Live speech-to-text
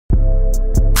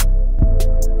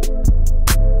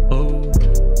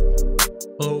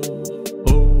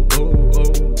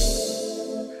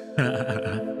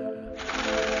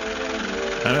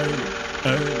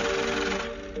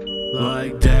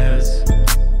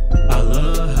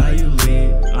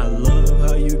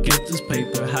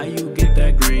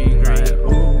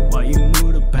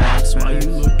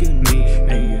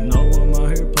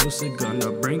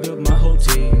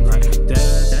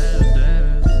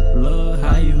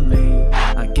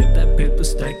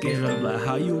stack it up like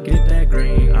how you get that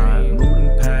green. I'm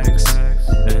moving packs,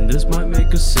 and this might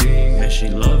make her sing. And she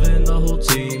loving the whole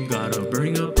team, gotta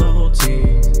bring up the whole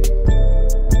team.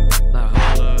 Like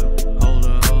hold up, hold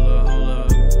up, hold up, hold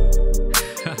up.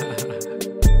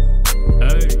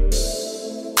 Hey.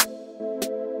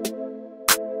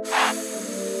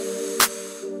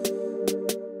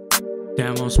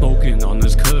 Damn, I'm smoking on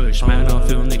this kush, man, I'm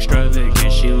feeling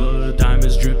extravagant. She love the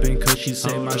diamonds dripping, cause she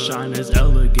say my shine is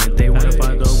elegant. They wanna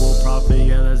find the world profit,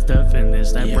 yeah, that's definite.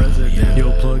 It's that president.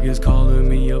 Your plug is calling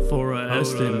me up for an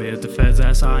estimate. The feds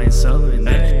ask I ain't selling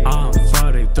it. I'm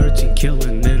Friday 13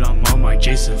 killing it. I'm on my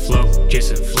Jason flow,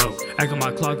 Jason flow. Acting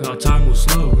my clock, now time will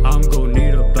slow. I'm gonna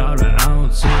need about an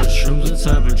ounce of shrooms, let's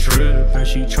have a trip. And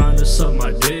she tryna suck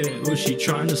my dick, ooh, she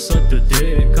tryna suck the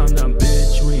dick. Calm down,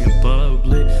 bitch, we in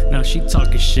public. Now she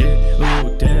talking shit,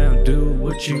 ooh, damn, dude,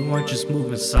 what you want, just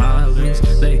move in silence.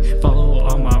 They follow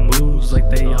all my moves like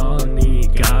they all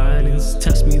need guidance.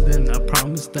 Test me, then I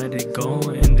promise that it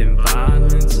gon' end in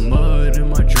violence. Mud in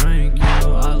my drink, you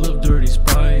know I love dirty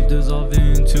Sprite.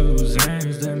 Dissolvin to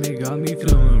XANS, damn, it got me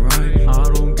feeling right. I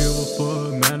don't give a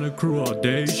fuck, man, the crew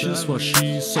audacious, while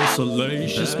she's so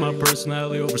salacious. My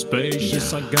personality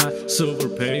overspacious, I got silver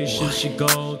patience. She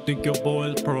gon' think your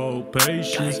boy is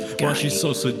propitious, while she's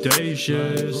so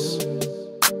sedacious.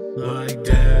 Like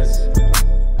that,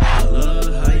 I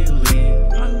love how you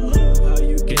lean, I love how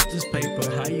you get this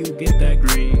paper, how you get that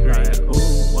green, right?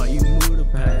 Ooh, why you move the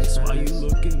packs, why you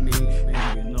look at me,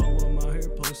 and you know I'm out here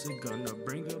posted, gonna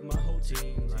bring up my whole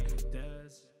team.